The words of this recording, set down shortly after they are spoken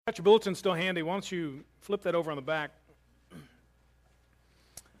Got your bulletin still handy. Why don't you flip that over on the back? I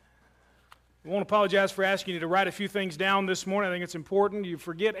won't apologize for asking you to write a few things down this morning. I think it's important. You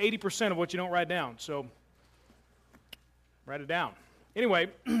forget 80% of what you don't write down, so write it down. Anyway,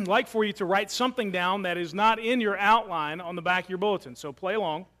 I'd like for you to write something down that is not in your outline on the back of your bulletin, so play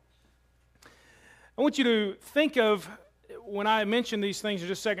along. I want you to think of, when I mention these things in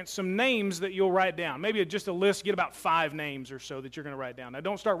just a second, some names that you'll write down. Maybe just a list, get about 5 names or so that you're going to write down. Now,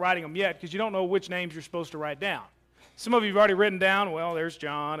 don't start writing them yet because you don't know which names you're supposed to write down. Some of you have already written down, well, there's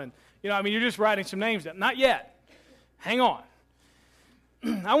John, and you're just writing some names down. Not yet. Hang on.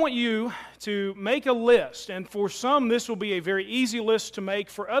 I want you to make a list, and for some, this will be a very easy list to make.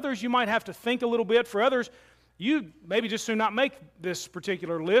 For others, you might have to think a little bit. For others, you maybe just do not make this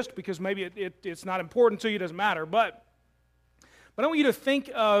particular list because maybe it's not important to you, it doesn't matter. But I want you to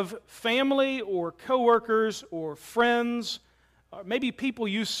think of family or coworkers or friends, or maybe people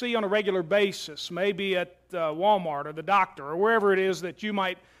you see on a regular basis, maybe at Walmart or the doctor or wherever it is that you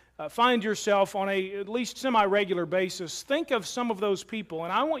might find yourself on a at least semi-regular basis. Think of some of those people,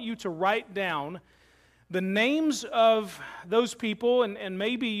 and I want you to write down the names of those people, and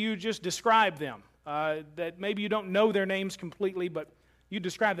maybe you just describe them. That maybe you don't know their names completely, but you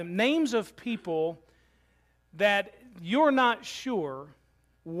describe them. Names of people that you're not sure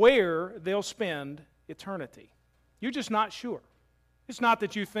where they'll spend eternity. You're just not sure. It's not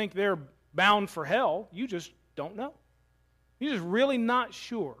that you think they're bound for hell. You just don't know. You're just really not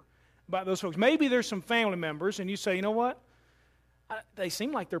sure about those folks. Maybe there's some family members, and you say, you know what? They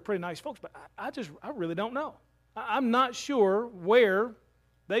seem like they're pretty nice folks, but I really don't know. I'm not sure where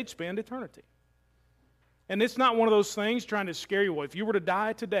they'd spend eternity. And it's not one of those things trying to scare you. Well, if you were to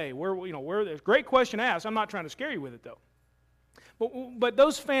die today, where there's a great question to ask. I'm not trying to scare you with it, though. But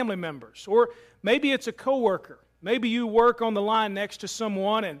those family members, or maybe it's a coworker. Maybe you work on the line next to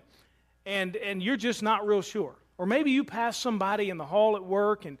someone, and you're just not real sure. Or maybe you pass somebody in the hall at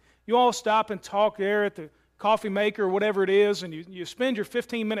work, and you all stop and talk there at the coffee maker or whatever it is, and you spend your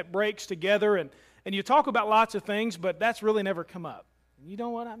 15-minute breaks together, and you talk about lots of things, but that's really never come up. And you know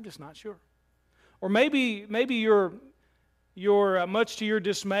what? I'm just not sure. Or maybe you're much to your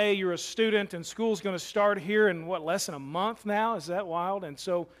dismay, you're a student, and school's going to start here in less than a month now? Is that wild? And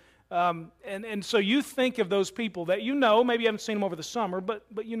so so you think of those people that you know, maybe you haven't seen them over the summer,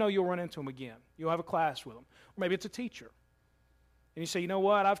 but you know you'll run into them again. You'll have a class with them. Or maybe it's a teacher. And you say, you know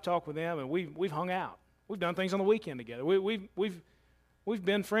what, I've talked with them, and we've hung out. We've done things on the weekend together. We've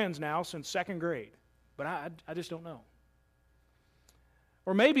been friends now since 2nd grade, but I just don't know.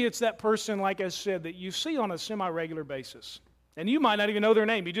 Or maybe it's that person, like I said, that you see on a semi-regular basis, and you might not even know their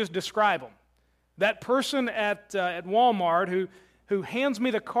name. You just describe them. That person at Walmart who hands me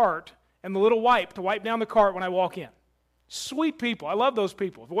the cart and the little wipe to wipe down the cart when I walk in. Sweet people. I love those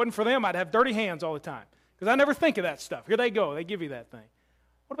people. If it wasn't for them, I'd have dirty hands all the time because I never think of that stuff. Here they go. They give you that thing.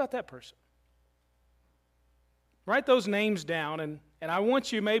 What about that person? Write those names down, and I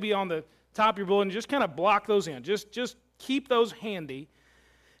want you maybe on the top of your bulletin, just kind of block those in. Just keep those handy.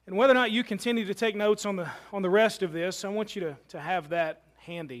 And whether or not you continue to take notes on the rest of this, I want you to have that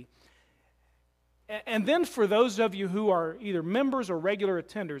handy. And then for those of you who are either members or regular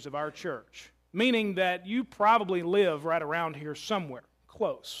attenders of our church, meaning that you probably live right around here somewhere,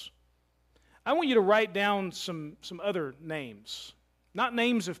 close, I want you to write down some other names. Not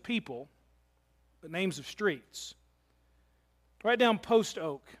names of people, but names of streets. Write down Post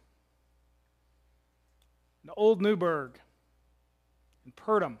Oak, and Old Newburgh, and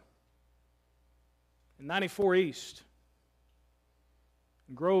Purdom, and 94 East,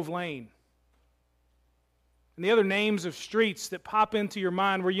 and Grove Lane, and the other names of streets that pop into your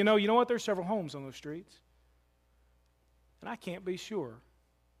mind where you know what, there's several homes on those streets. And I can't be sure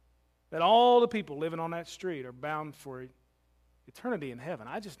that all the people living on that street are bound for eternity in heaven.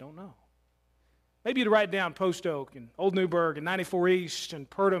 I just don't know. Maybe you'd write down Post Oak and Old Newburgh and 94 East and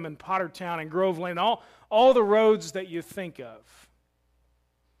Purdom and Pottertown and Grove Lane, all the roads that you think of.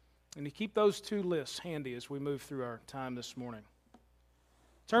 And you keep those 2 lists handy as we move through our time this morning.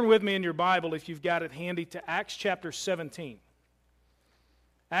 Turn with me in your Bible, if you've got it handy, to Acts chapter 17.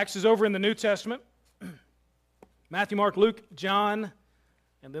 Acts is over in the New Testament. Matthew, Mark, Luke, John,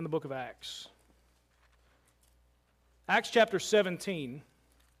 and then the book of Acts. Acts chapter 17.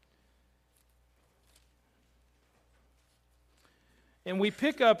 And we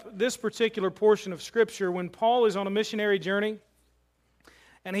pick up this particular portion of Scripture when Paul is on a missionary journey.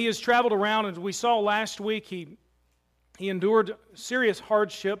 And he has traveled around, and as we saw last week, he endured serious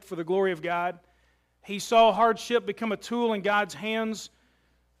hardship for the glory of God. He saw hardship become a tool in God's hands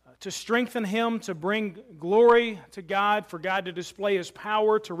to strengthen him, to bring glory to God, for God to display His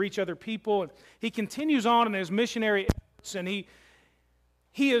power, to reach other people. And he continues on in his missionary efforts, and he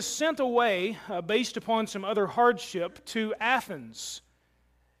is sent away based upon some other hardship to Athens.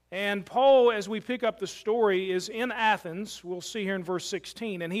 And Paul, as we pick up the story, is in Athens. We'll see here in verse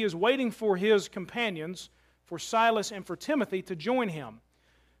 16. And he is waiting for his companions, for Silas and for Timothy, to join him.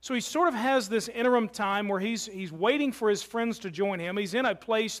 So he sort of has this interim time where he's waiting for his friends to join him. He's in a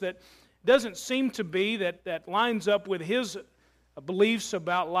place that doesn't seem to be, that lines up with his beliefs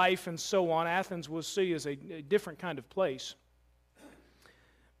about life and so on. Athens we'll see is a different kind of place.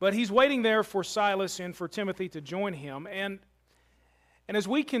 But he's waiting there for Silas and for Timothy to join him. And as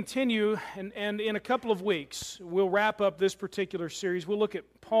we continue, and in a couple of weeks, we'll wrap up this particular series. We'll look at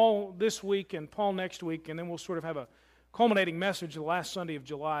Paul this week and Paul next week, and then we'll sort of have a culminating message the last Sunday of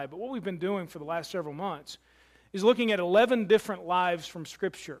July. But what we've been doing for the last several months is looking at 11 different lives from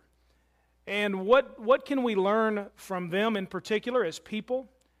Scripture. And what can we learn from them in particular as people?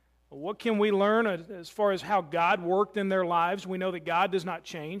 What can we learn as far as how God worked in their lives? We know that God does not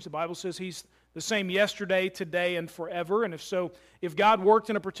change. The Bible says He's the same yesterday, today, and forever. And if God worked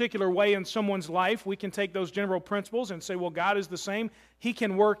in a particular way in someone's life, we can take those general principles and say, well, God is the same. He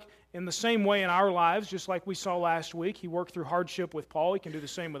can work in the same way in our lives, just like we saw last week. He worked through hardship with Paul. He can do the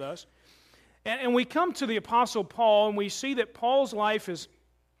same with us. And we come to the Apostle Paul, and we see that Paul's life is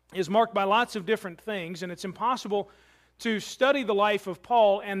marked by lots of different things, and it's impossible to study the life of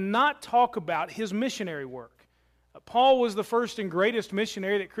Paul and not talk about his missionary work. Paul was the first and greatest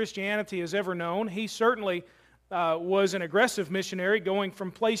missionary that Christianity has ever known. He certainly was an aggressive missionary, going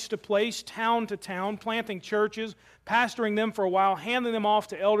from place to place, town to town, planting churches, pastoring them for a while, handing them off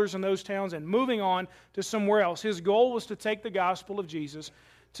to elders in those towns, and moving on to somewhere else. His goal was to take the gospel of Jesus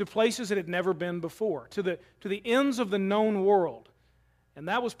to places it had never been before, to the ends of the known world. And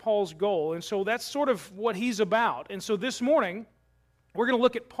that was Paul's goal, and so that's sort of what he's about. And so this morning, we're going to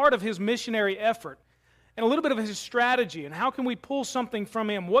look at part of his missionary effort and a little bit of his strategy, and how can we pull something from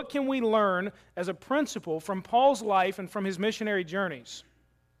him? What can we learn as a principle from Paul's life and from his missionary journeys?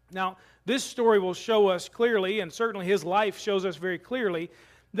 Now, this story will show us clearly, and certainly his life shows us very clearly,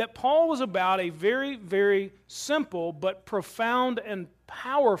 that Paul was about a very, very simple but profound and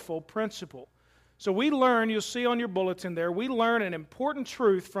powerful principle. So we learn, you'll see on your bulletin there, we learn an important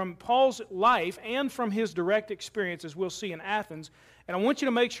truth from Paul's life and from his direct experience, as we'll see in Athens. And I want you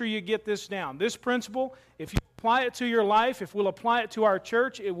to make sure you get this down. This principle, if you apply it to your life, if we'll apply it to our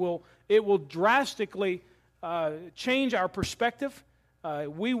church, it will drastically change our perspective.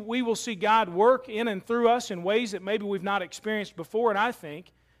 We will see God work in and through us in ways that maybe we've not experienced before, and I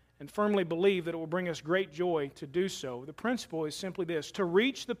think and firmly believe that it will bring us great joy to do so. The principle is simply this: to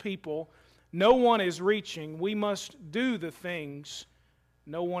reach the people no one is reaching, we must do the things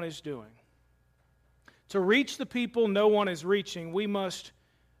no one is doing. To reach the people no one is reaching, we must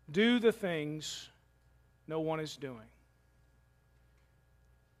do the things no one is doing.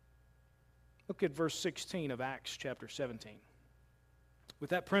 Look at verse 16 of Acts chapter 17. With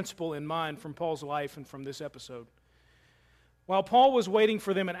that principle in mind from Paul's life and from this episode. While Paul was waiting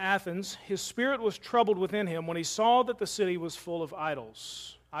for them in Athens, his spirit was troubled within him when he saw that the city was full of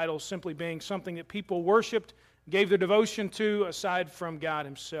idols. Idols simply being something that people worshipped, gave their devotion to aside from God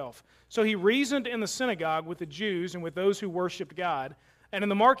Himself. So he reasoned in the synagogue with the Jews and with those who worshipped God, and in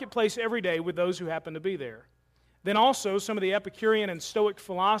the marketplace every day with those who happened to be there. Then also some of the Epicurean and Stoic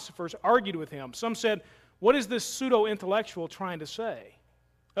philosophers argued with him. Some said, "What is this pseudo-intellectual trying to say?"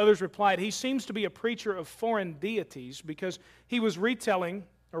 Others replied, "He seems to be a preacher of foreign deities," because he was telling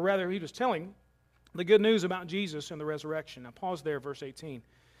the good news about Jesus and the resurrection. Now pause there, verse 18.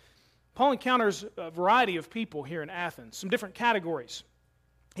 Paul encounters a variety of people here in Athens, some different categories.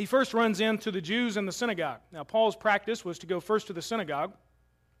 He first runs into the Jews in the synagogue. Now, Paul's practice was to go first to the synagogue,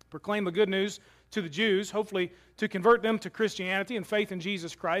 proclaim the good news to the Jews, hopefully to convert them to Christianity and faith in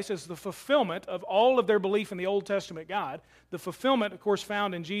Jesus Christ as the fulfillment of all of their belief in the Old Testament God. The fulfillment, of course,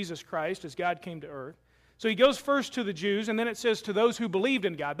 found in Jesus Christ as God came to earth. So he goes first to the Jews, and then it says to those who believed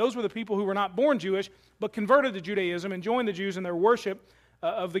in God. Those were the people who were not born Jewish, but converted to Judaism and joined the Jews in their worship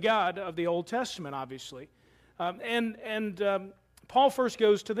of the God of the Old Testament, obviously. Paul first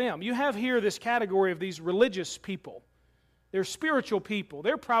goes to them. You have here this category of these religious people. They're spiritual people.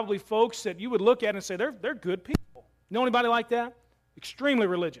 They're probably folks that you would look at and say, they're good people. Know anybody like that? Extremely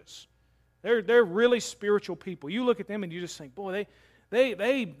religious. They're really spiritual people. You look at them and you just think, boy,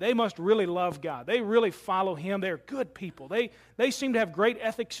 they must really love God. They really follow Him. They're good people. They seem to have great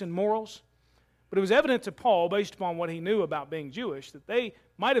ethics and morals. But it was evident to Paul, based upon what he knew about being Jewish, that they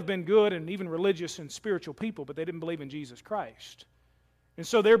might have been good and even religious and spiritual people, but they didn't believe in Jesus Christ. And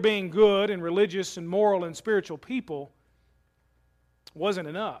so their being good and religious and moral and spiritual people wasn't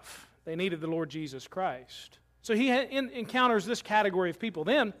enough. They needed the Lord Jesus Christ. So he encounters this category of people.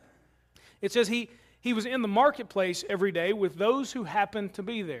 Then it says he was in the marketplace every day with those who happened to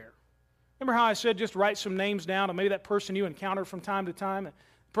be there. Remember how I said just write some names down of maybe that person you encounter from time to time, a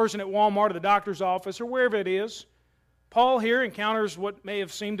person at Walmart or the doctor's office or wherever it is. Paul here encounters what may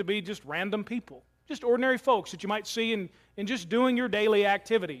have seemed to be just random people, just ordinary folks that you might see in just doing your daily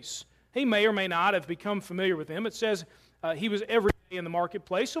activities. He may or may not have become familiar with them. It says he was every day in the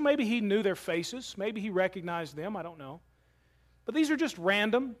marketplace, so maybe he knew their faces. Maybe he recognized them. I don't know. But these are just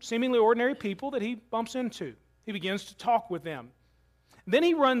random, seemingly ordinary people that he bumps into. He begins to talk with them. Then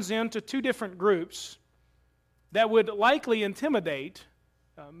he runs into two different groups that would likely intimidate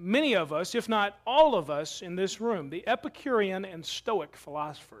many of us, if not all of us in this room, the Epicurean and Stoic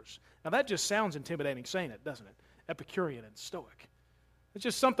philosophers. Now that just sounds intimidating saying it, doesn't it? Epicurean and Stoic. There's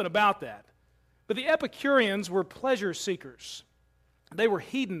just something about that. But the Epicureans were pleasure seekers. They were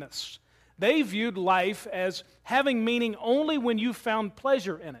hedonists. They viewed life as having meaning only when you found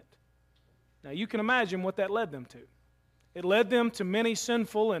pleasure in it. Now you can imagine what that led them to. It led them to many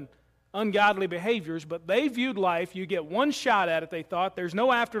sinful and ungodly behaviors, but they viewed life, you get one shot at it, they thought. There's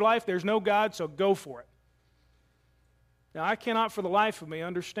no afterlife, there's no God, so go for it. Now, I cannot for the life of me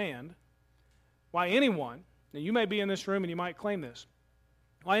understand why anyone, now you may be in this room and you might claim this,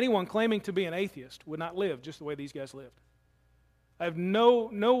 why anyone claiming to be an atheist would not live just the way these guys lived. I have no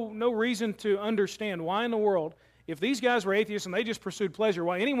reason to understand why in the world, if these guys were atheists and they just pursued pleasure,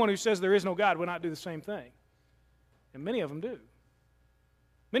 why anyone who says there is no God would not do the same thing. And many of them do.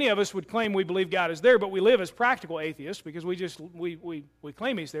 Many of us would claim we believe God is there, but we live as practical atheists because we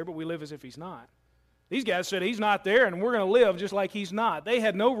claim He's there, but we live as if He's not. These guys said He's not there, and we're going to live just like He's not. They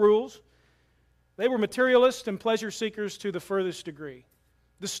had no rules. They were materialists and pleasure seekers to the furthest degree.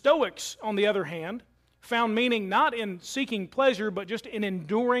 The Stoics, on the other hand, found meaning not in seeking pleasure, but just in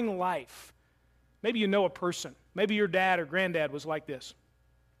enduring life. Maybe you know a person. Maybe your dad or granddad was like this.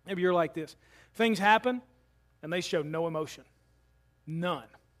 Maybe you're like this. Things happen, and they show no emotion. None.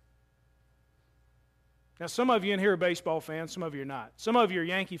 Now, some of you in here are baseball fans, some of you are not. Some of you are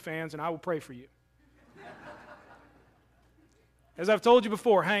Yankee fans, and I will pray for you. As I've told you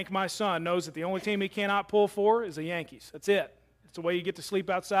before, Hank, my son, knows that the only team he cannot pull for is the Yankees. That's it. It's the way you get to sleep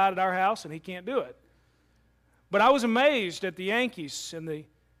outside at our house, and he can't do it. But I was amazed at the Yankees in the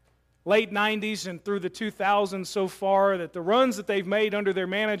late 90s and through the 2000s so far that the runs that they've made under their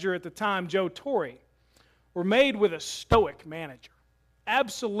manager at the time, Joe Torre, were made with a stoic manager.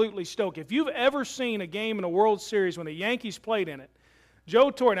 Absolutely stoic. If you've ever seen a game in a World Series when the Yankees played in it, Joe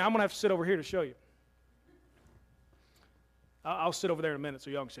Torre, now I'm going to have to sit over here to show you. I'll sit over there in a minute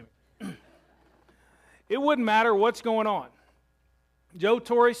so y'all can see me. It wouldn't matter what's going on. Joe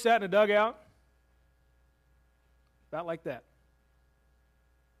Torre sat in a dugout about like that.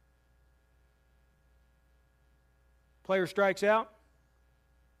 Player strikes out.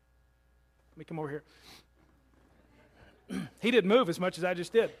 Let me come over here. He didn't move as much as I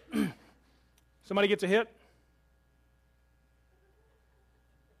just did. Somebody gets a hit.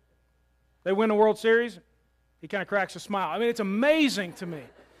 They win the World Series. He kind of cracks a smile. I mean, it's amazing to me.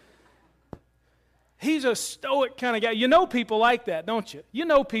 He's a stoic kind of guy. You know people like that, don't you? You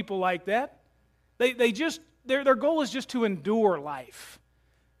know people like that. They just, their goal is just to endure life.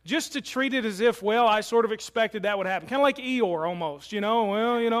 Just to treat it as if, well, I sort of expected that would happen. Kind of like Eeyore almost,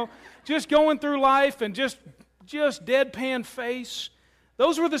 just going through life and just deadpan face.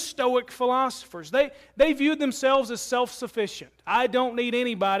 Those were the Stoic philosophers. They viewed themselves as self-sufficient. I don't need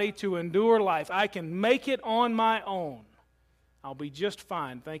anybody to endure life. I can make it on my own. I'll be just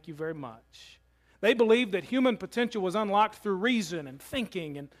fine. Thank you very much. They believed that human potential was unlocked through reason and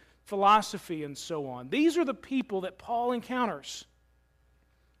thinking and philosophy and so on. These are the people that Paul encounters.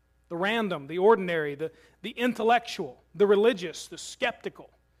 The random, the ordinary, the intellectual, the religious, the skeptical,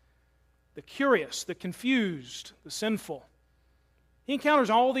 the curious, the confused, the sinful. He encounters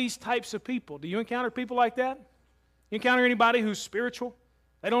all these types of people. Do you encounter people like that? You encounter anybody who's spiritual?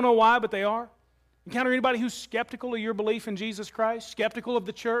 They don't know why, but they are. Encounter anybody who's skeptical of your belief in Jesus Christ? Skeptical of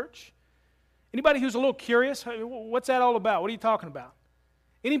the church? Anybody who's a little curious? What's that all about? What are you talking about?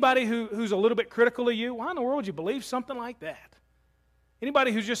 Anybody who's a little bit critical of you? Why in the world would you believe something like that?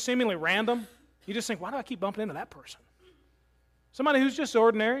 Anybody who's just seemingly random? You just think, why do I keep bumping into that person? Somebody who's just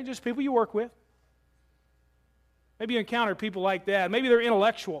ordinary, just people you work with. Maybe you encounter people like that. Maybe they're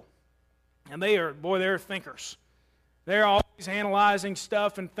intellectual, and they're thinkers. They're always analyzing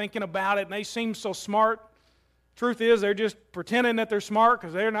stuff and thinking about it, and they seem so smart. Truth is, they're just pretending that they're smart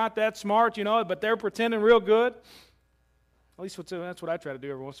because they're not that smart, but they're pretending real good. At least that's what I try to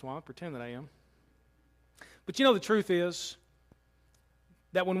do every once in a while, pretend that I am. But you know, the truth is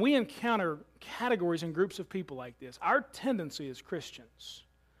that when we encounter categories and groups of people like this, our tendency as Christians,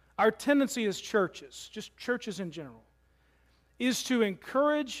 our tendency as churches, just churches in general, is to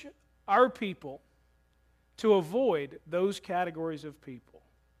encourage our people to avoid those categories of people.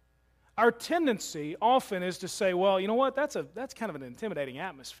 Our tendency often is to say, well, you know what, that's kind of an intimidating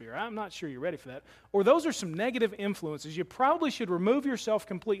atmosphere. I'm not sure you're ready for that. Or those are some negative influences. You probably should remove yourself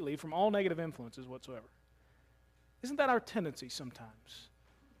completely from all negative influences whatsoever. Isn't that our tendency sometimes?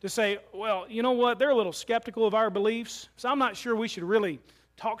 To say, well, you know what, they're a little skeptical of our beliefs, so I'm not sure we should really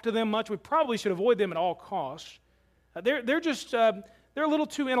talk to them much. We probably should avoid them at all costs. They're a little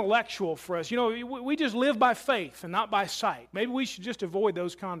too intellectual for us. You know, we just live by faith and not by sight. Maybe we should just avoid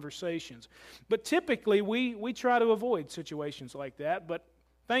those conversations. But typically, we try to avoid situations like that. But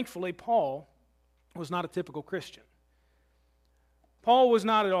thankfully, Paul was not a typical Christian. Paul was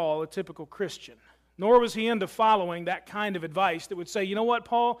not at all a typical Christian. Nor was he into following that kind of advice that would say, you know what,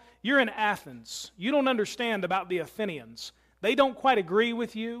 Paul, you're in Athens. You don't understand about the Athenians. They don't quite agree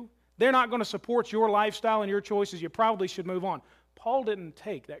with you. They're not going to support your lifestyle and your choices. You probably should move on. Paul didn't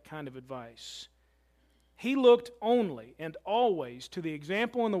take that kind of advice. He looked only and always to the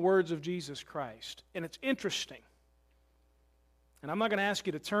example and the words of Jesus Christ. And it's interesting. And I'm not going to ask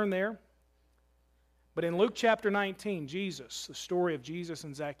you to turn there. But in Luke chapter 19, Jesus, the story of Jesus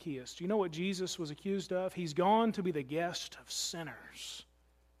and Zacchaeus, do you know what Jesus was accused of? He's gone to be the guest of sinners.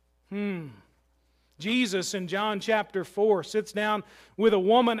 Jesus in John chapter 4 sits down with a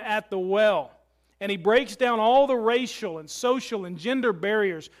woman at the well, and he breaks down all the racial and social and gender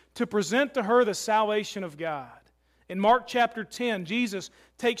barriers to present to her the salvation of God. In Mark chapter 10, Jesus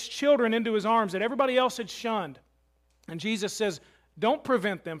takes children into his arms that everybody else had shunned. And Jesus says, don't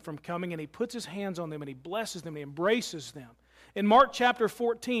prevent them from coming, and he puts his hands on them, and he blesses them, and he embraces them. In Mark chapter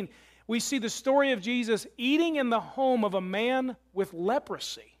 14, we see the story of Jesus eating in the home of a man with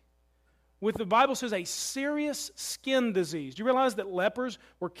leprosy, with, the Bible says, a serious skin disease. Do you realize that lepers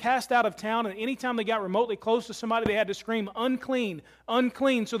were cast out of town, and anytime they got remotely close to somebody, they had to scream, unclean,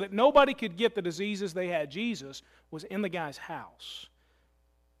 unclean, so that nobody could get the diseases they had? Jesus was in the guy's house.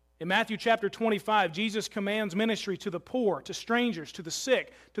 In Matthew chapter 25, Jesus commands ministry to the poor, to strangers, to the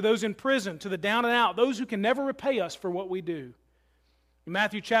sick, to those in prison, to the down and out, those who can never repay us for what we do. In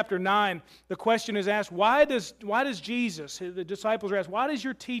Matthew chapter 9, the question is asked, why does Jesus, the disciples are asked, why does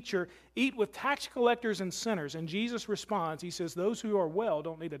your teacher eat with tax collectors and sinners? And Jesus responds, he says, those who are well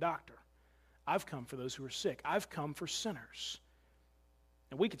don't need a doctor. I've come for those who are sick. I've come for sinners.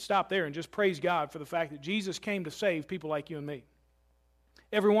 And we could stop there and just praise God for the fact that Jesus came to save people like you and me.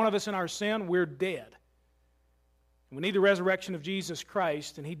 Every one of us in our sin, we're dead. And we need the resurrection of Jesus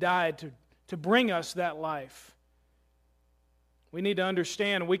Christ, and he died to bring us that life. We need to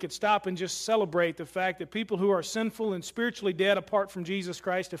understand, we could stop and just celebrate the fact that people who are sinful and spiritually dead apart from Jesus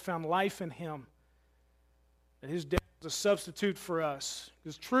Christ have found life in him. That his death was a substitute for us.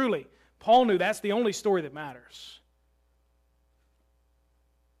 Because truly, Paul knew that's the only story that matters.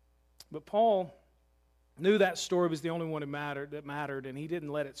 But Paul knew that story was the only one that mattered, and he didn't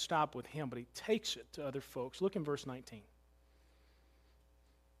let it stop with him, but he takes it to other folks. Look in verse 19.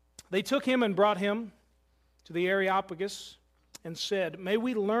 They took him and brought him to the Areopagus and said, may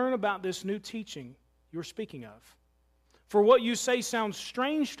we learn about this new teaching you're speaking of? For what you say sounds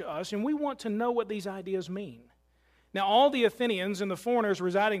strange to us, and we want to know what these ideas mean. Now all the Athenians and the foreigners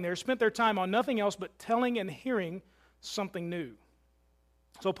residing there spent their time on nothing else but telling and hearing something new.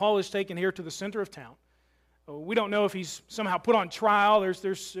 So Paul is taken here to the center of town. We don't know if he's somehow put on trial.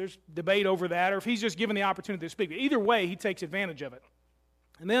 There's debate over that, or if he's just given the opportunity to speak. But either way, he takes advantage of it.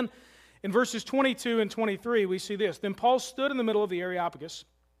 And then in verses 22 and 23, we see this. Then Paul stood in the middle of the Areopagus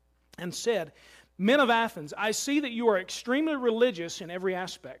and said, men of Athens, I see that you are extremely religious in every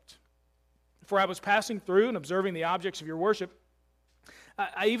aspect. For I was passing through and observing the objects of your worship.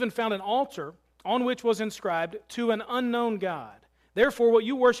 I even found an altar on which was inscribed, to an unknown God. Therefore, what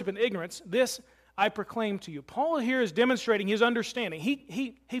you worship in ignorance, this I proclaim to you. Paul here is demonstrating his understanding.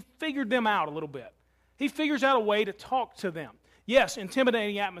 He figured them out a little bit. He figures out a way to talk to them. Yes,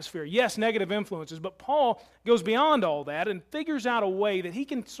 intimidating atmosphere. Yes, negative influences. But Paul goes beyond all that and figures out a way that he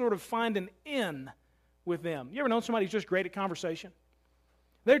can sort of find an in with them. You ever known somebody who's just great at conversation?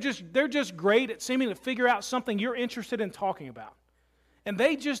 They're just great at seeming to figure out something you're interested in talking about. And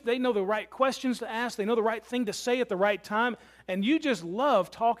they know the right questions to ask. They know the right thing to say at the right time. And you just love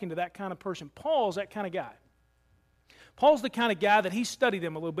talking to that kind of person. Paul's that kind of guy. Paul's the kind of guy that he studied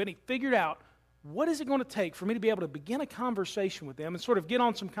them a little bit. And he figured out, what is it going to take for me to be able to begin a conversation with them and sort of get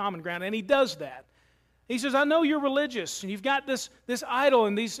on some common ground? And he does that. He says, I know you're religious, and you've got this idol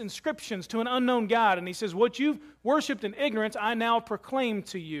and these inscriptions to an unknown God. And he says, what you've worshipped in ignorance, I now proclaim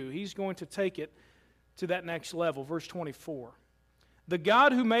to you. He's going to take it to that next level. Verse 24. The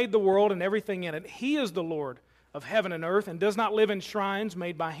God who made the world and everything in it, He is the Lord of heaven and earth, and does not live in shrines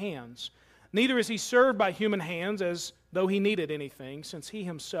made by hands. Neither is He served by human hands as though He needed anything, since He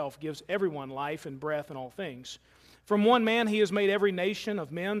Himself gives everyone life and breath and all things. From one man He has made every nation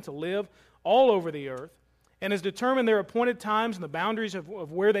of men to live all over the earth, and has determined their appointed times and the boundaries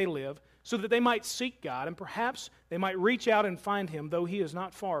of where they live, so that they might seek God, and perhaps they might reach out and find Him, though He is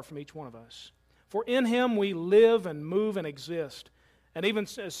not far from each one of us. For in Him we live and move and exist. And even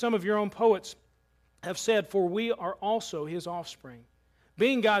as some of your own poets have said, for we are also His offspring.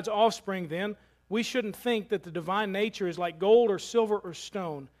 Being God's offspring, then, we shouldn't think that the divine nature is like gold or silver or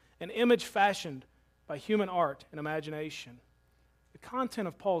stone, an image fashioned by human art and imagination. The content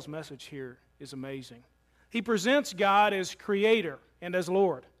of Paul's message here is amazing. He presents God as Creator and as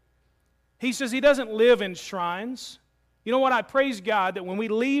Lord. He says He doesn't live in shrines. You know what? I praise God that when we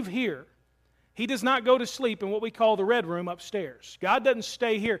leave here, He does not go to sleep in what we call the red room upstairs. God doesn't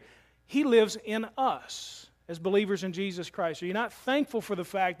stay here. He lives in us as believers in Jesus Christ. Are you not thankful for the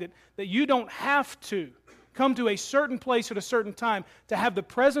fact that you don't have to come to a certain place at a certain time to have the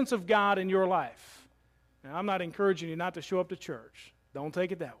presence of God in your life? Now, I'm not encouraging you not to show up to church. Don't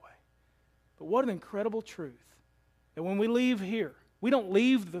take it that way. But what an incredible truth that when we leave here, we don't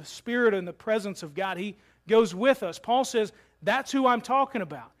leave the Spirit and the presence of God. He goes with us. Paul says, that's who I'm talking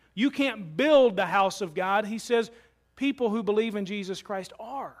about. You can't build the house of God. He says, people who believe in Jesus Christ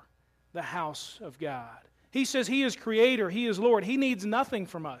are the house of God. He says He is Creator, He is Lord. He needs nothing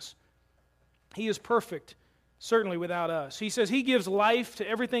from us. He is perfect, certainly without us. He says He gives life to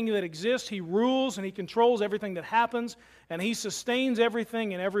everything that exists. He rules and He controls everything that happens, and He sustains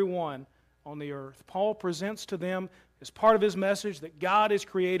everything and everyone on the earth. Paul presents to them as part of his message that God is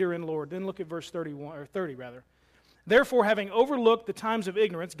Creator and Lord. Then look at verse 30. Therefore, having overlooked the times of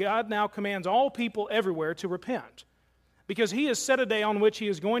ignorance, God now commands all people everywhere to repent, because He has set a day on which He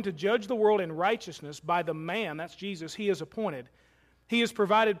is going to judge the world in righteousness by the man, that's Jesus, He has appointed. He has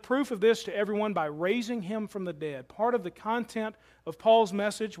provided proof of this to everyone by raising Him from the dead. Part of the content of Paul's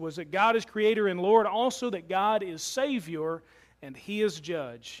message was that God is Creator and Lord, also that God is Savior and He is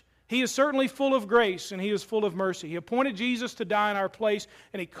Judge. He is certainly full of grace and He is full of mercy. He appointed Jesus to die in our place,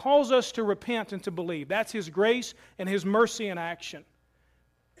 and He calls us to repent and to believe. That's His grace and His mercy in action.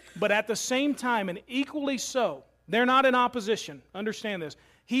 But at the same time, and equally so, they're not in opposition. Understand this.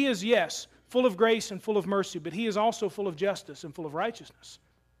 He is, yes, full of grace and full of mercy, but He is also full of justice and full of righteousness.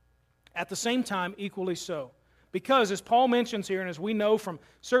 At the same time, equally so. Because, as Paul mentions here, and as we know from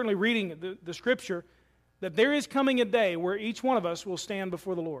certainly reading the Scripture, that there is coming a day where each one of us will stand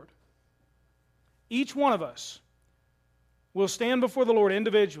before the Lord. Each one of us will stand before the Lord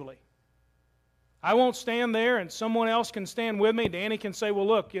individually. I won't stand there and someone else can stand with me. Danny can say, well,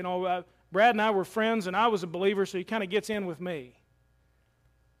 look, Brad and I were friends and I was a believer, so he kind of gets in with me.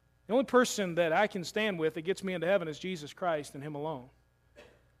 The only person that I can stand with that gets me into heaven is Jesus Christ and Him alone.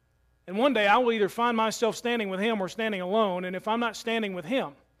 And one day I will either find myself standing with Him or standing alone, and if I'm not standing with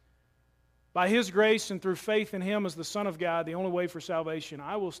Him, by His grace and through faith in Him as the Son of God, the only way for salvation,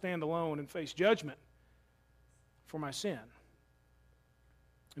 I will stand alone and face judgment for my sin.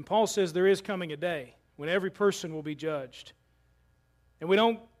 And Paul says there is coming a day when every person will be judged. And we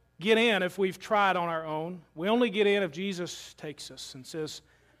don't get in if we've tried on our own. We only get in if Jesus takes us and says,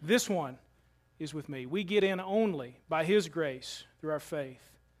 this one is with me. We get in only by His grace through our faith.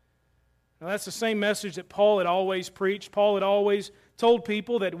 Now that's the same message that Paul had always preached. Paul had always told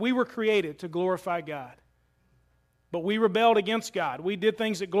people that we were created to glorify God. But we rebelled against God. We did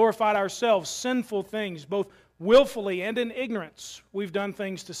things that glorified ourselves, sinful things, both willfully and in ignorance. We've done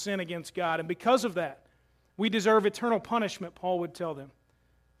things to sin against God. And because of that, we deserve eternal punishment, Paul would tell them.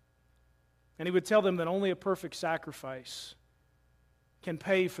 And he would tell them that only a perfect sacrifice can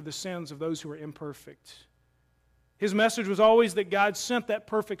pay for the sins of those who are imperfect. His message was always that God sent that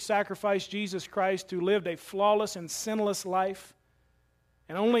perfect sacrifice, Jesus Christ, who lived a flawless and sinless life.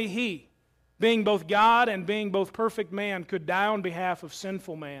 And only He, being both God and being both perfect man, could die on behalf of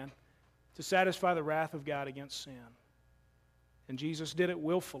sinful man to satisfy the wrath of God against sin. And Jesus did it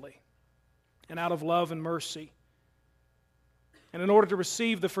willfully and out of love and mercy. And in order to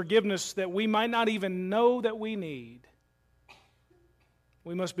receive the forgiveness that we might not even know that we need,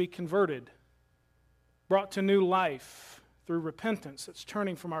 we must be converted, brought to new life through repentance that's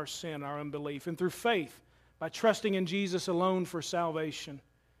turning from our sin, our unbelief, and through faith by trusting in Jesus alone for salvation.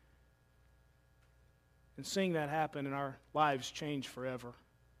 And seeing that happen and our lives change forever.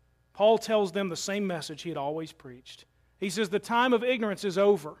 Paul tells them the same message he had always preached. He says, the time of ignorance is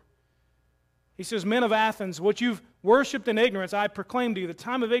over. He says, men of Athens, what you've worshipped in ignorance, I proclaim to you, the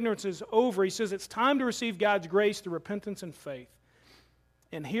time of ignorance is over. He says, it's time to receive God's grace through repentance and faith.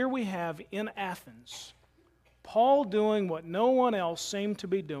 And here we have in Athens, Paul doing what no one else seemed to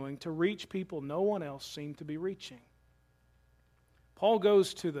be doing to reach people no one else seemed to be reaching. Paul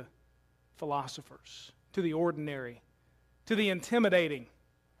goes to the philosophers, to the ordinary, to the intimidating,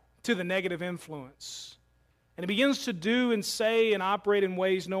 to the negative influence. And he begins to do and say and operate in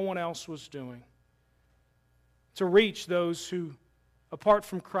ways no one else was doing, to reach those who, apart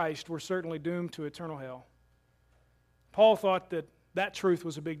from Christ, were certainly doomed to eternal hell. Paul thought that truth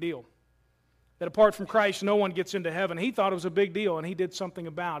was a big deal, that apart from Christ, no one gets into heaven. He thought it was a big deal, and he did something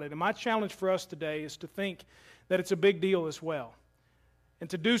about it. And my challenge for us today is to think that it's a big deal as well, and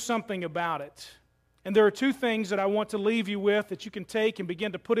to do something about it. And there are two things that I want to leave you with that you can take and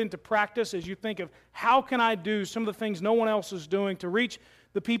begin to put into practice as you think of how can I do some of the things no one else is doing to reach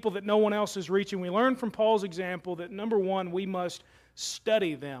the people that no one else is reaching. We learn from Paul's example that, number one, we must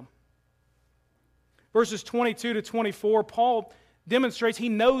study them. Verses 22 to 24, Paul demonstrates he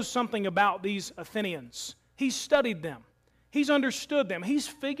knows something about these Athenians. He's studied them. He's understood them. He's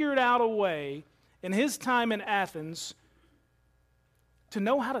figured out a way in his time in Athens to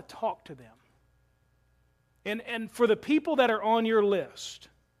know how to talk to them. And for the people that are on your list,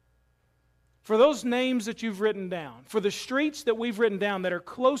 for those names that you've written down, for the streets that we've written down that are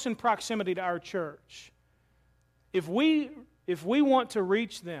close in proximity to our church, if we want to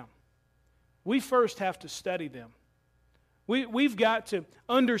reach them, we first have to study them. We've got to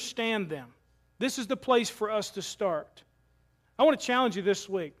understand them. This is the place for us to start. I want to challenge you this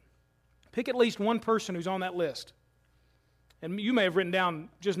week. Pick at least one person who's on that list. And you may have written down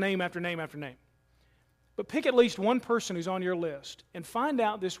just name after name after name. But pick at least one person who's on your list and find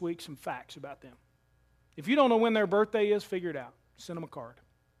out this week some facts about them. If you don't know when their birthday is, figure it out. Send them a card.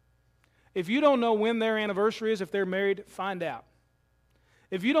 If you don't know when their anniversary is, if they're married, find out.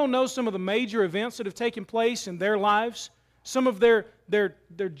 If you don't know some of the major events that have taken place in their lives, some of their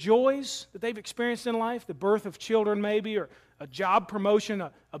joys that they've experienced in life, the birth of children maybe, or a job promotion,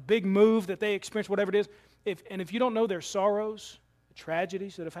 a big move that they experienced, whatever it is, if you don't know their sorrows, the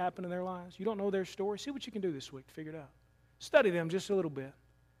tragedies that have happened in their lives, you don't know their story, see what you can do this week to figure it out. Study them just a little bit.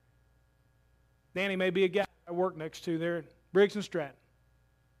 Danny may be a guy I work next to there at Briggs & Stratton.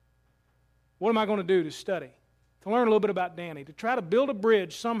 What am I going to do to study? To learn a little bit about Danny, to try to build a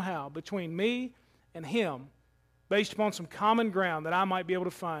bridge somehow between me and him based upon some common ground that I might be able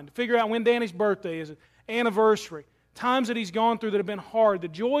to find. To figure out when Danny's birthday is, anniversary, times that he's gone through that have been hard, the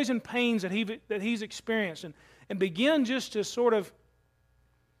joys and pains that he's experienced, and begin just to sort of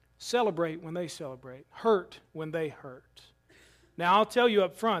celebrate when they celebrate, hurt when they hurt. Now, I'll tell you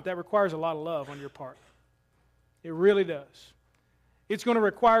up front, that requires a lot of love on your part. It really does. It's going to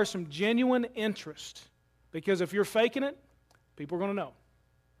require some genuine interest, because if you're faking it, people are going to know.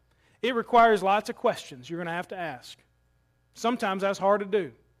 It requires lots of questions you're going to ask. Sometimes that's hard to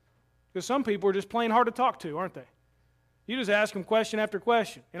do, because some people are just plain hard to talk to, aren't they? You just ask them question after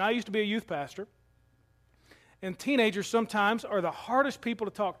question. And I used to be a youth pastor, and teenagers sometimes are the hardest people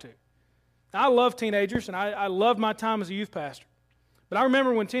to talk to. Now, I love teenagers, and I loved my time as a youth pastor. But I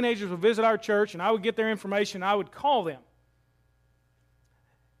remember when teenagers would visit our church, and I would get their information, I would call them.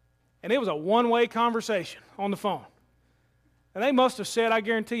 And it was a one-way conversation on the phone. And they must have said, I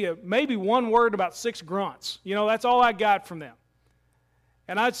guarantee you, maybe one word about 6 grunts. You know, that's all I got from them.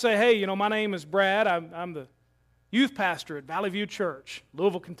 And I'd say, hey, you know, my name is Brad. I'm the youth pastor at Valley View Church,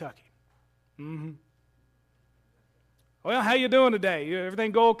 Louisville, Kentucky. Mm-hmm. Well, how you doing today?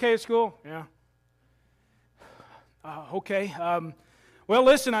 Everything go okay at school? Yeah. Okay. Well,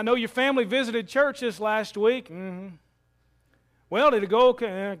 listen, I know your family visited church this last week. Mm-hmm. Well, did it go okay?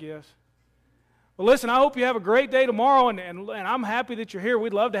 Yeah, I guess. Well, listen, I hope you have a great day tomorrow, and I'm happy that you're here.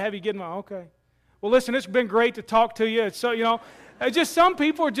 We'd love to have you get in. Okay. Well, listen, it's been great to talk to you. It's so, you know, just some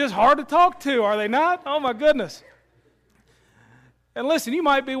people are just hard to talk to, are they not? Oh, my goodness. And listen, you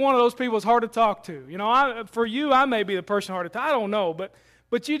might be one of those people that's hard to talk to. You know, for you, I may be the person hard to talk to. I don't know,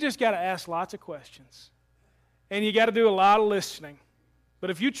 but you just got to ask lots of questions. And you got to do a lot of listening. But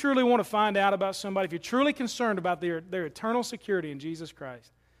if you truly want to find out about somebody, if you're truly concerned about their eternal security in Jesus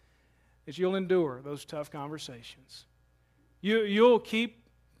Christ, is you'll endure those tough conversations. You'll keep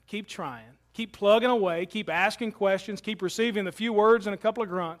trying, keep plugging away, keep asking questions, keep receiving the few words and a couple of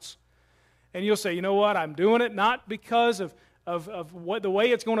grunts. And you'll say, you know what, I'm doing it not because of what the way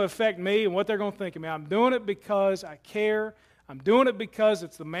it's going to affect me and what they're going to think of me. I'm doing it because I care. I'm doing it because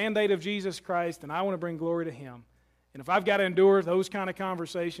it's the mandate of Jesus Christ, and I want to bring glory to Him. And if I've got to endure those kind of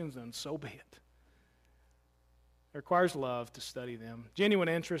conversations, then so be it. It requires love to study them. Genuine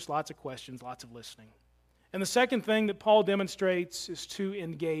interest, lots of questions, lots of listening. And the second thing that Paul demonstrates is to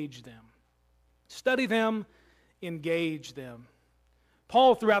engage them. Study them, engage them.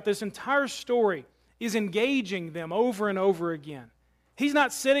 Paul, throughout this entire story, is engaging them over and over again. He's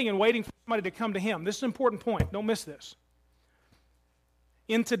not sitting and waiting for somebody to come to him. This is an important point. Don't miss this.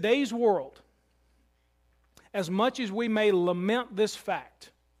 In today's world, as much as we may lament this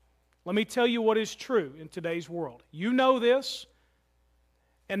fact, let me tell you what is true in today's world. You know this,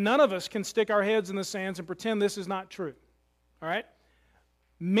 and none of us can stick our heads in the sands and pretend this is not true. All right?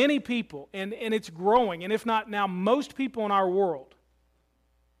 Many people, and it's growing, and if not now, most people in our world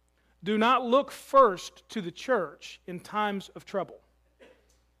do not look first to the church in times of trouble.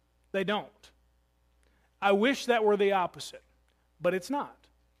 They don't. I wish that were the opposite, but it's not.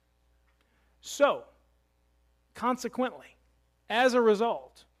 So, consequently, as a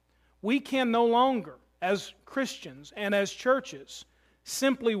result, we can no longer, as Christians and as churches,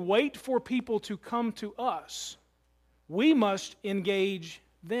 simply wait for people to come to us. We must engage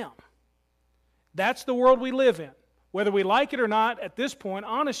them. That's the world we live in. Whether we like it or not, at this point,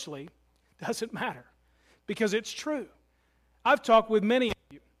 honestly, doesn't matter. Because it's true. I've talked with many of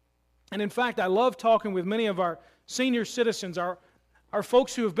you. And in fact, I love talking with many of our senior citizens, our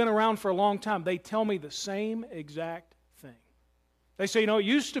folks who have been around for a long time. They tell me the same exact thing. They say, it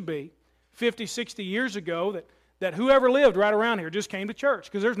used to be 50, 60 years ago that whoever lived right around here just came to church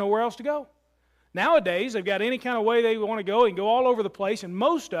because there's nowhere else to go. Nowadays, they've got any kind of way they want to go and go all over the place, and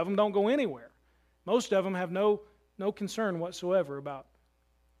most of them don't go anywhere. Most of them have no concern whatsoever about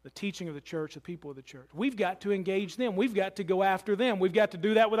the teaching of the church, the people of the church. We've got to engage them. We've got to go after them. We've got to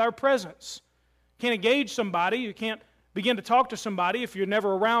do that with our presence. You can't engage somebody. You can't begin to talk to somebody if you're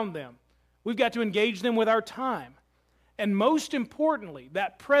never around them. We've got to engage them with our time. And most importantly,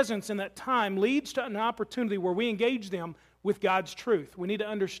 that presence and that time leads to an opportunity where we engage them with God's truth. We need to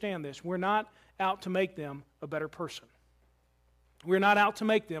understand this. We're not out to make them a better person. We're not out to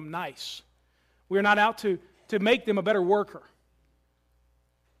make them nice. We're not out to make them a better worker.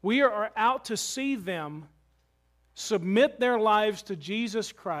 We are out to see them submit their lives to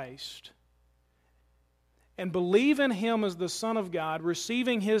Jesus Christ and believe in Him as the Son of God,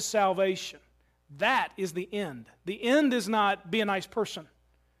 receiving His salvation. That is the end. The end is not be a nice person,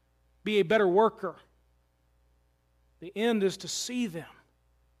 be a better worker. The end is to see them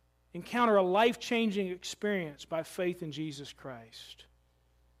encounter a life-changing experience by faith in Jesus Christ.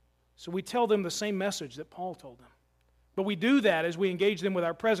 So we tell them the same message that Paul told them. But we do that as we engage them with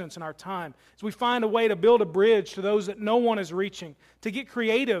our presence and our time, as we find a way to build a bridge to those that no one is reaching, to get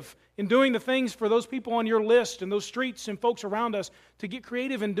creative in doing the things for those people on your list and those streets and folks around us, to get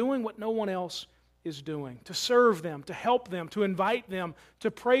creative in doing what no one else is doing, to serve them, to help them, to invite them, to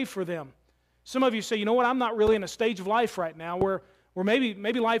pray for them. Some of you say, I'm not really in a stage of life right now where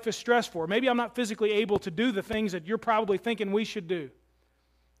maybe life is stressful, or maybe I'm not physically able to do the things that you're probably thinking we should do.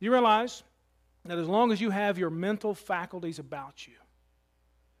 You realize that as long as you have your mental faculties about you,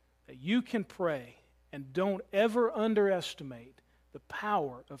 that you can pray, and don't ever underestimate the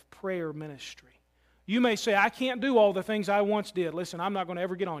power of prayer ministry. You may say, I can't do all the things I once did. Listen, I'm not going to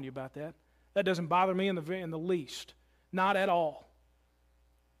ever get on you about that. That doesn't bother me in the least. Not at all.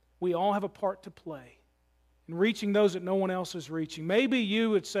 We all have a part to play in reaching those that no one else is reaching. Maybe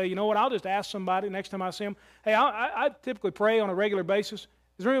you would say, I'll just ask somebody next time I see them. Hey, I typically pray on a regular basis.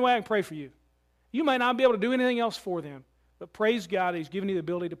 Is there any way I can pray for you? You may not be able to do anything else for them, but praise God, He's given you the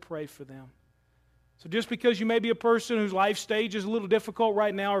ability to pray for them. So just because you may be a person whose life stage is a little difficult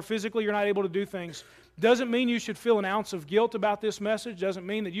right now, or physically you're not able to do things, doesn't mean you should feel an ounce of guilt about this message, doesn't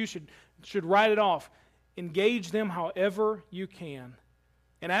mean that you should write it off. Engage them however you can.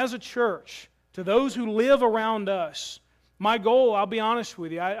 And as a church, to those who live around us, my goal, I'll be honest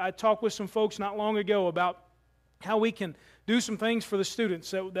with you, I talked with some folks not long ago about how we can do some things for the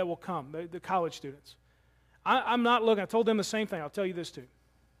students that will come, the college students. I'm not looking, I told them the same thing, I'll tell you this too.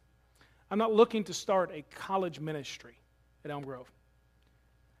 I'm not looking to start a college ministry at Elm Grove.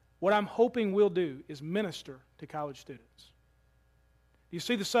 What I'm hoping we'll do is minister to college students. You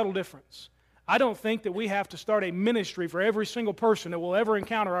see the subtle difference? I don't think that we have to start a ministry for every single person that will ever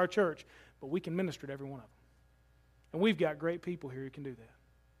encounter our church, but we can minister to every one of them. And we've got great people here who can do that.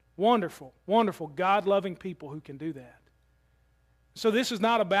 Wonderful, wonderful, God-loving people who can do that. So this is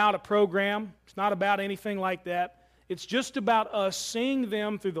not about a program. It's not about anything like that. It's just about us seeing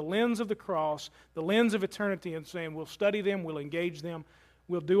them through the lens of the cross, the lens of eternity, and saying we'll study them, we'll engage them,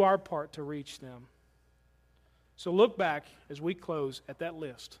 we'll do our part to reach them. So look back as we close at that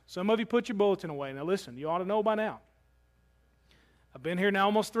list. Some of you put your bulletin away. Now listen, you ought to know by now. I've been here now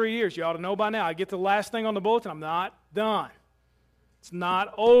almost 3 years. You ought to know by now. I get to the last thing on the bulletin. I'm not done. It's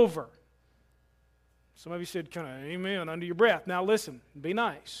not over. Some of you said kind of amen under your breath. Now listen, be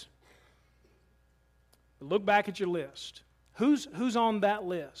nice. Look back at your list. Who's on that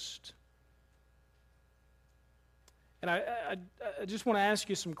list? And I just want to ask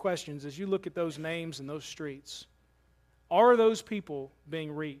you some questions as you look at those names and those streets. Are those people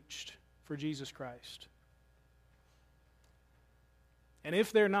being reached for Jesus Christ? And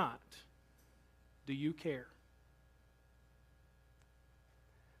if they're not, do you care?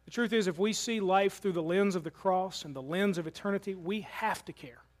 The truth is, if we see life through the lens of the cross and the lens of eternity, we have to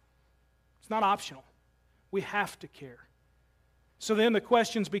care. It's not optional. We have to care. So then the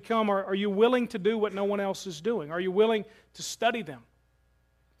questions become, are you willing to do what no one else is doing? Are you willing to study them?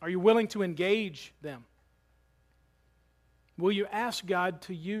 Are you willing to engage them? Will you ask God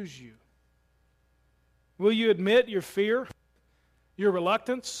to use you? Will you admit your fear, your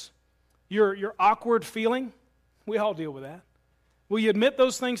reluctance, your awkward feeling? We all deal with that. Will you admit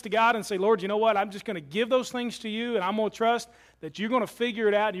those things to God and say, Lord, you know what? I'm just going to give those things to you, and I'm going to trust that you're going to figure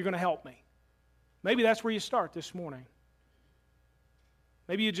it out and you're going to help me. Maybe that's where you start this morning.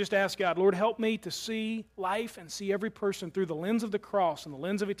 Maybe you just ask God, Lord, help me to see life and see every person through the lens of the cross and the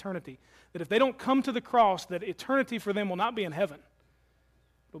lens of eternity. That if they don't come to the cross, that eternity for them will not be in heaven.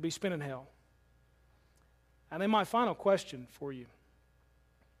 It'll be spent in hell. And then my final question for you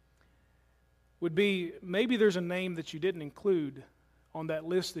would be, maybe there's a name that you didn't include on that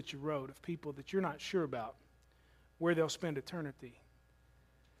list that you wrote of people that you're not sure about where they'll spend eternity.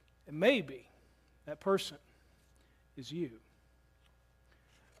 And maybe that person is you.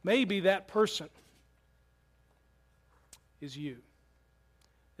 Maybe that person is you.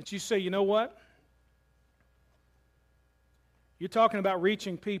 That you say, you know what? You're talking about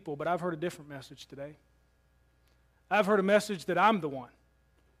reaching people, but I've heard a different message today. I've heard a message that I'm the one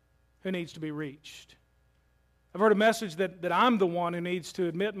who needs to be reached. I've heard a message that I'm the one who needs to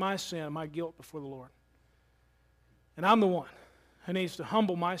admit my sin, my guilt before the Lord. And I'm the one who needs to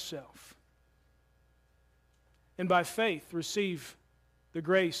humble myself and by faith receive the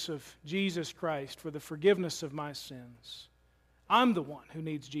grace of Jesus Christ for the forgiveness of my sins. I'm the one who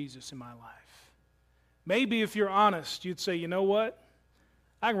needs Jesus in my life. Maybe if you're honest, you'd say, you know what?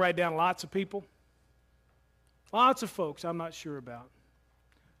 I can write down lots of people, lots of folks I'm not sure about.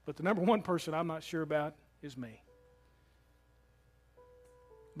 But the number one person I'm not sure about is me.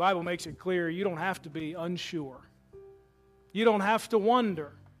 The Bible makes it clear you don't have to be unsure. You don't have to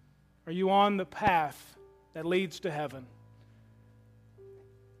wonder, are you on the path that leads to heaven?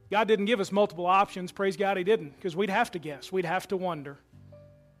 God didn't give us multiple options. Praise God, He didn't, because we'd have to guess. We'd have to wonder.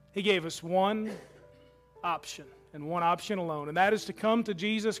 He gave us one option, and one option alone, and that is to come to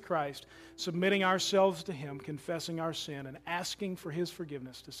Jesus Christ, submitting ourselves to Him, confessing our sin, and asking for His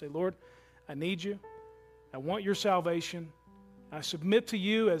forgiveness, to say, Lord, I need you. I want your salvation. I submit to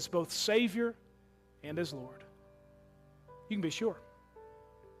you as both Savior and as Lord. You can be sure.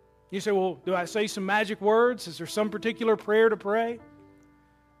 You say, well, do I say some magic words? Is there some particular prayer to pray?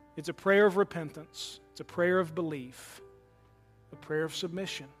 It's a prayer of repentance. It's a prayer of belief. A prayer of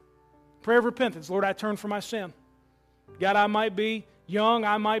submission. Prayer of repentance. Lord, I turn from my sin. God, I might be young,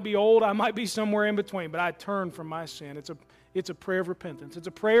 I might be old, I might be somewhere in between, but I turn from my sin. It's a prayer of repentance. It's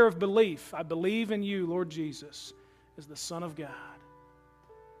a prayer of belief. I believe in you, Lord Jesus, as the Son of God.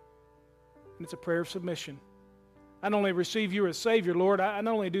 And it's a prayer of submission. I not only receive you as Savior, Lord, I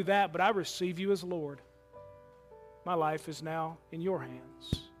not only do that, but I receive you as Lord. My life is now in your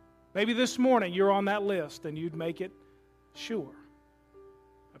hands. Maybe this morning you're on that list and you'd make it sure.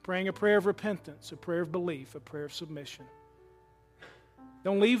 Praying a prayer of repentance, a prayer of belief, a prayer of submission.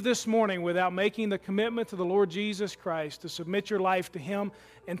 Don't leave this morning without making the commitment to the Lord Jesus Christ to submit your life to Him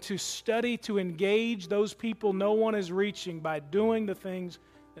and to study, to engage those people no one is reaching by doing the things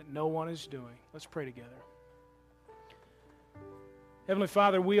that no one is doing. Let's pray together. Heavenly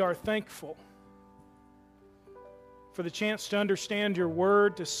Father, we are thankful for the chance to understand your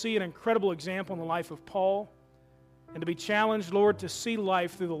word, to see an incredible example in the life of Paul, and to be challenged, Lord, to see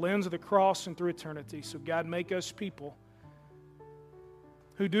life through the lens of the cross and through eternity. So, God, make us people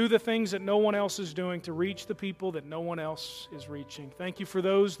who do the things that no one else is doing to reach the people that no one else is reaching. Thank you for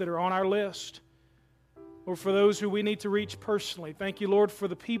those that are on our list, or for those who we need to reach personally. Thank you, Lord, for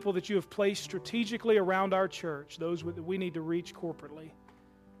the people that you have placed strategically around our church, those that we need to reach corporately.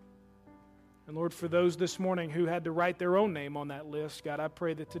 And, Lord, for those this morning who had to write their own name on that list, God, I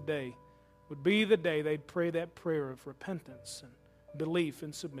pray that today would be the day they'd pray that prayer of repentance and belief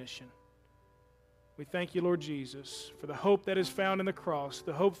and submission. We thank you, Lord Jesus, for the hope that is found in the cross,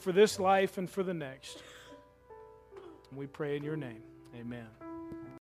 the hope for this life and for the next. And we pray in your name. Amen.